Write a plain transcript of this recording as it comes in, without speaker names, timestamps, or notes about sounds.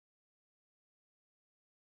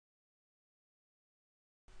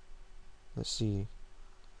Let's see.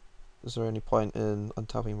 Is there any point in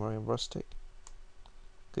untapping my rustic?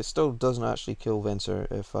 It still doesn't actually kill Venser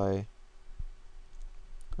if I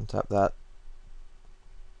untap that.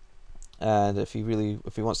 And if he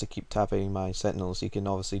wants to keep tapping my sentinels, he can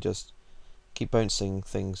obviously just keep bouncing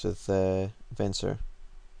things with Venser.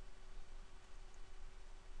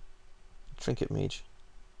 Trinket Mage.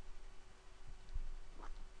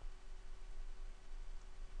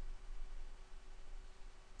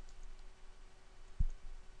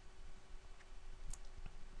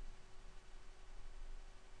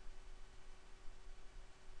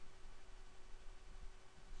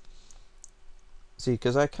 See,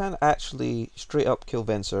 because I can actually straight up kill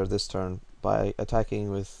Venser this turn by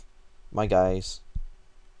attacking with my guys.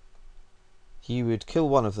 He would kill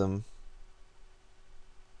one of them,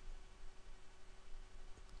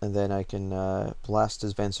 and then I can blast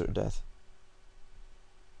his Venser to death.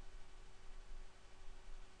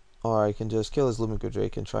 Or I can just kill his Lumigo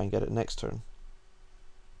Drake and try and get it next turn.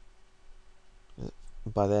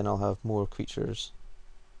 By then I'll have more creatures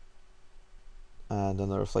and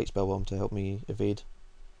another Flight Spell Bomb to help me evade.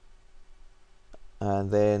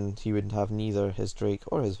 And then he wouldn't have neither his Drake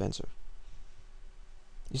or his Venser.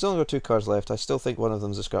 He's only got 2 cards left. I still think one of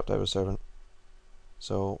them's a Scrap Diver Servant.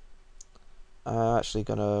 So I'm actually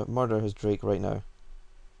gonna murder his Drake right now.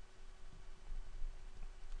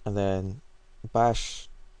 And then bash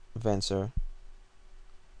Venser.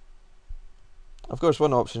 Of course,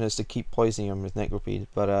 one option is to keep poisoning him with Necropede,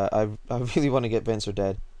 but I really want to get Venser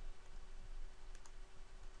dead.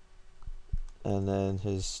 And then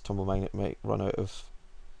his Tumble Magnet might run out of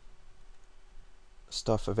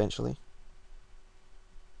stuff eventually.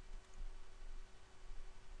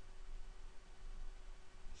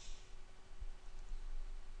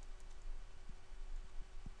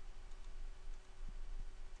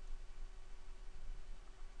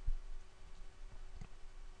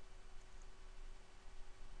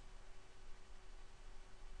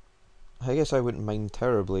 I guess I wouldn't mind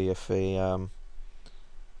terribly if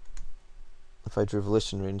I drew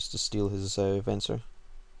Volition Runes to steal his Venser.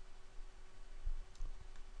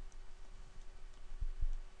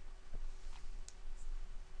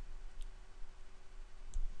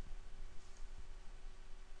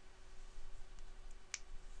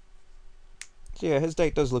 So yeah, his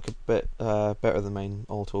deck does look a bit better than mine,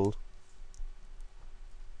 all told.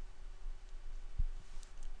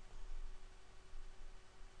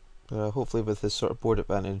 Hopefully with this sort of board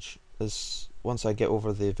advantage, once I get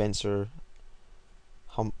over the Venser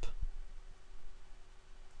hump.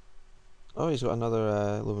 Oh, he's got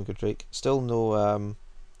another Lumigo Drake. Still no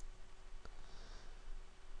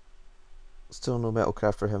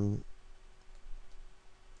Metalcraft for him.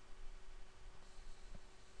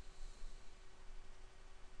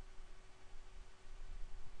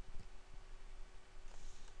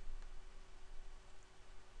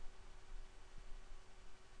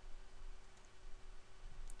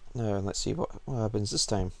 Now let's see what happens this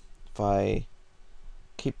time. If I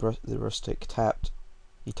keep the Rustic tapped,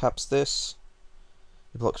 he taps this,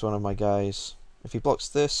 he blocks one of my guys. If he blocks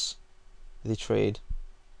this, they trade.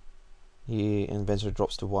 He Venser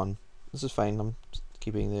drops to 1. This is fine, I'm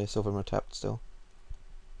keeping the Silvermere tapped still.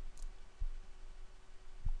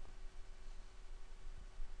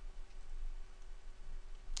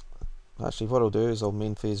 Actually, what I'll do is I'll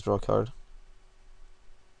main phase draw a card.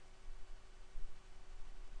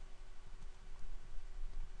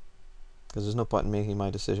 Because there's no point in making my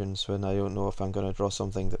decisions when I don't know if I'm going to draw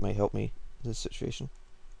something that might help me in this situation.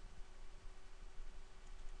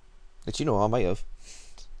 Which, you know, I might have.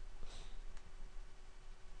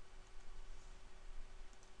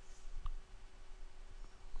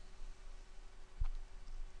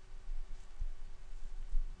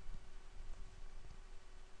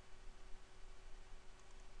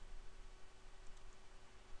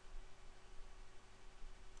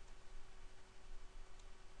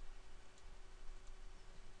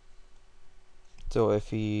 So if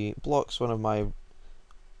he blocks one of my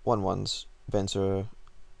 1/1s, Venser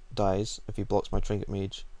dies. If he blocks my Trinket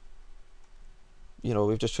Mage, you know,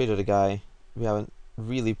 we've just traded a guy. We haven't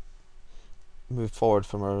really moved forward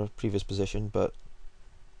from our previous position, but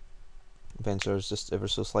Venser is just ever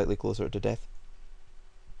so slightly closer to death.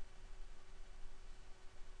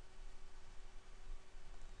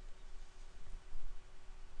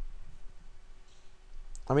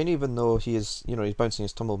 I mean, even though he is, you know, he's bouncing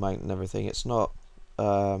his Tumble Magnet and everything, it's not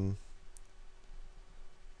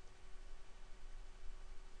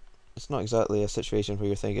it's not exactly a situation where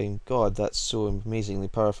you're thinking, God, that's so amazingly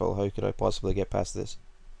powerful, how could I possibly get past this?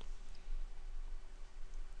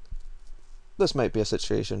 This might be a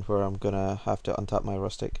situation where I'm gonna have to untap my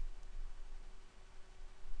Rustic.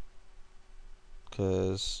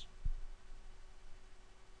 because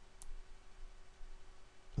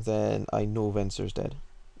then I know Venser's dead.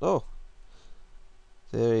 Oh,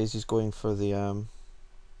 there he is. He's going for the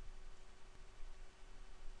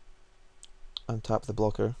untap the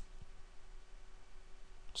blocker.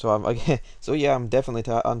 So I'm again. So yeah, I'm definitely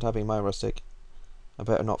untapping my rustic. I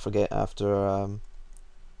better not forget after I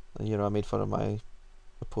made fun of my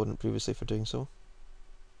opponent previously for doing so.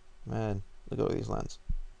 Man, look at all these lands.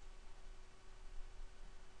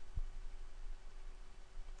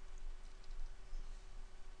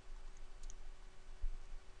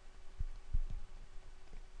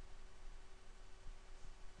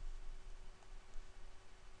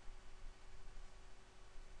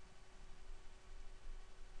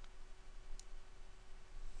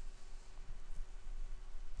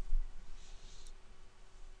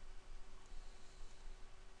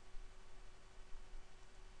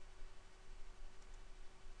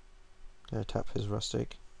 Gonna tap his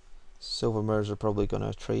rustic. Silver Mirrors are probably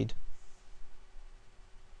gonna trade.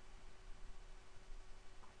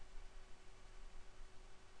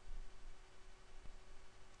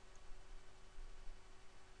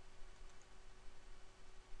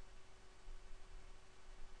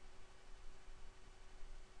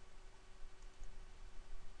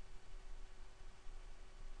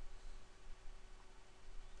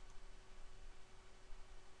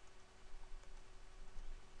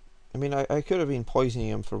 I mean, I could have been poisoning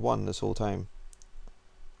him for one this whole time.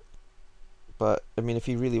 But, I mean, if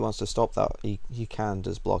he really wants to stop that, he can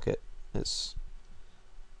just block it. And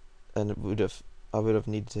I would have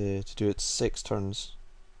needed to do it 6 turns.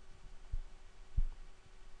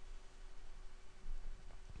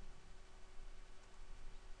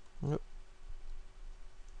 Yep.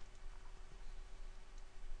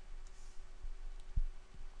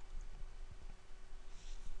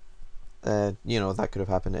 That could have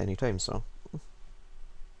happened at any time, so.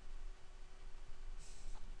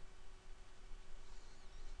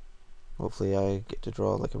 Hopefully I get to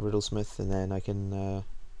draw like a Riddlesmith and then I can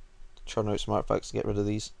churn out some artifacts to get rid of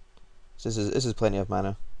these. So this is plenty of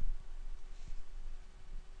mana.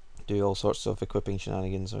 Do all sorts of equipping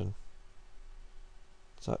shenanigans and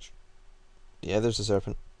such. Yeah, there's the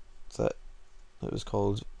serpent that it was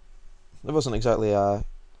called. It wasn't exactly an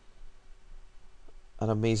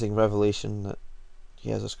amazing revelation that he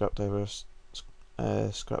has a scrap diver,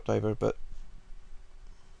 but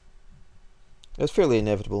it was fairly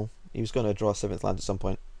inevitable. He was going to draw 7th land at some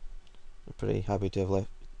point. I'm pretty happy to have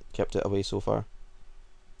kept it away so far.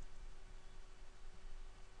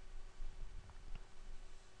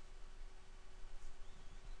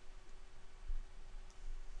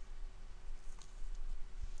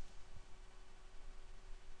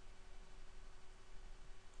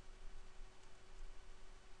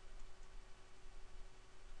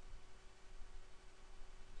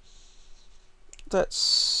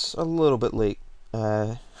 That's a little bit late.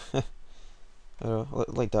 I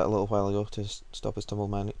like that a little while ago to stop his tumble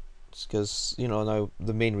man. It's because, now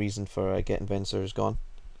the main reason for getting Venser is gone.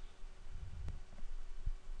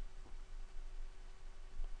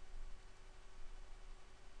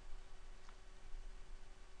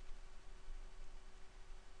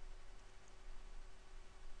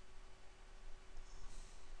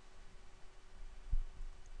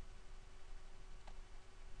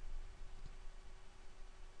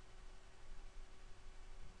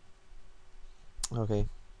 Okay.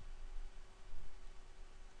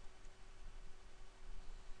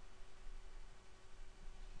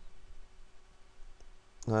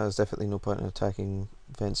 There's definitely no point in attacking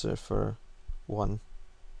Venser for 1.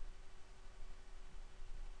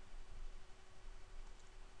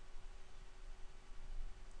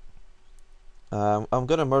 I'm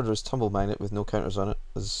gonna murder his tumble magnet with no counters on it,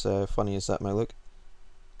 as funny as that might look.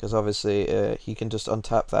 Because obviously he can just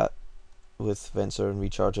untap that with Venser and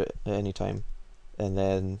recharge it at any time. And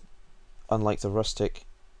then, unlike the rustic,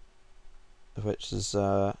 which is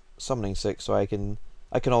summoning 6, so I can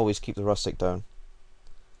always keep the rustic down.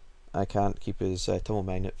 I can't keep his tumble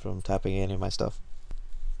magnet from tapping any of my stuff.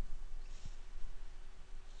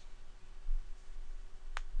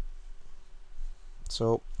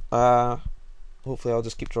 So, hopefully I'll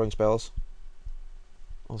just keep drawing spells.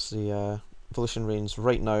 Obviously, Volition Reigns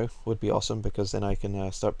right now would be awesome because then I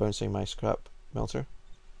can start bouncing my scrap melter.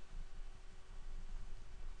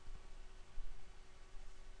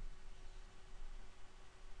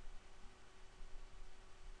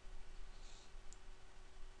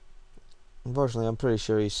 Unfortunately, I'm pretty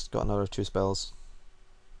sure he's got another 2 spells.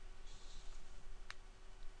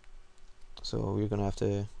 So we're gonna have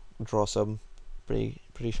to draw some pretty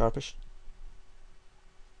sharpish.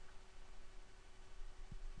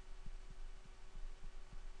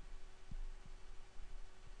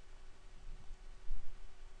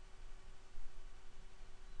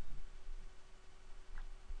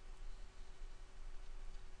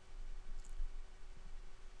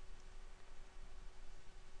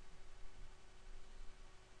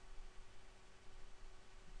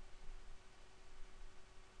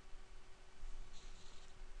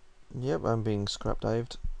 Yep, I'm being scrap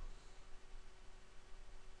dived.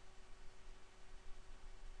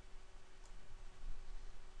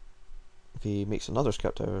 If he makes another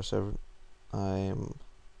scrap diver servant, I'm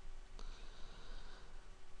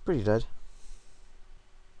pretty dead.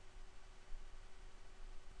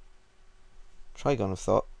 Trigon of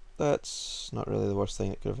Thought. That's not really the worst thing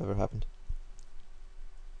that could have ever happened.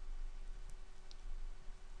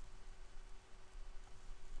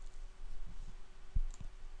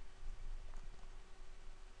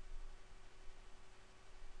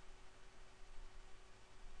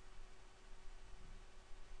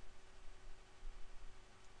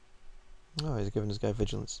 Oh, he's giving his guy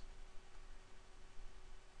vigilance.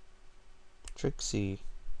 Trixie.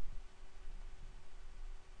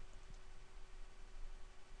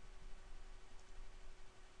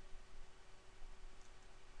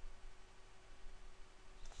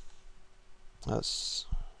 That's...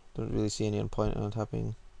 Don't really see any end point on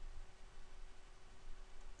tapping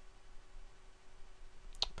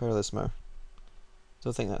Perilous Mare.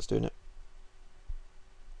 Don't think that's doing it.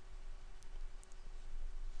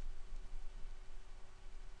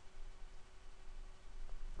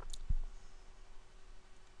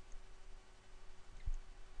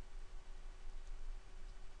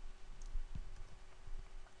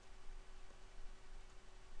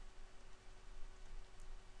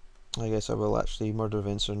 I guess I will actually murder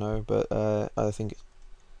Venser now, but I think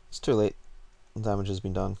it's too late. Damage has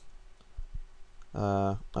been done.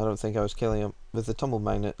 I don't think I was killing him. With the Tumble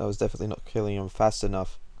Magnet, I was definitely not killing him fast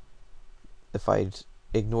enough. If I'd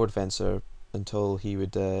ignored Venser until he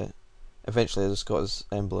would eventually I just got his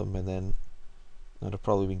emblem, and then that'd have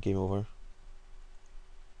probably been game over.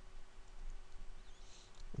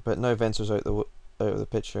 But now Venser's out of the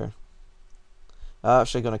picture. I'm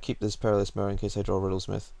actually going to keep this Perilous Mirror in case I draw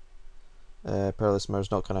Riddlesmith. Perilous Mirror's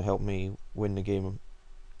not going to help me win the game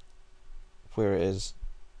where it is.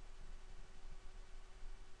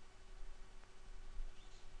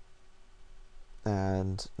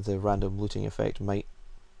 And the random looting effect might.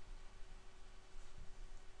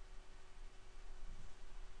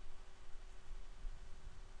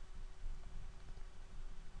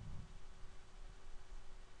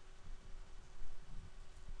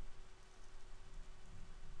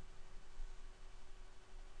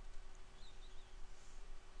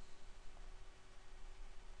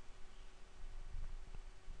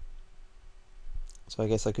 So I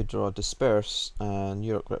guess I could draw Disperse and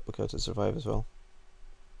York Replica to survive as well.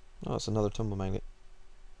 Oh, it's another Tumble Magnet.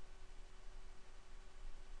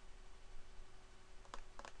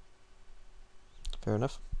 Fair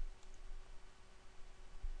enough.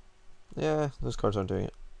 Yeah, those cards aren't doing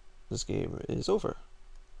it. This game is over.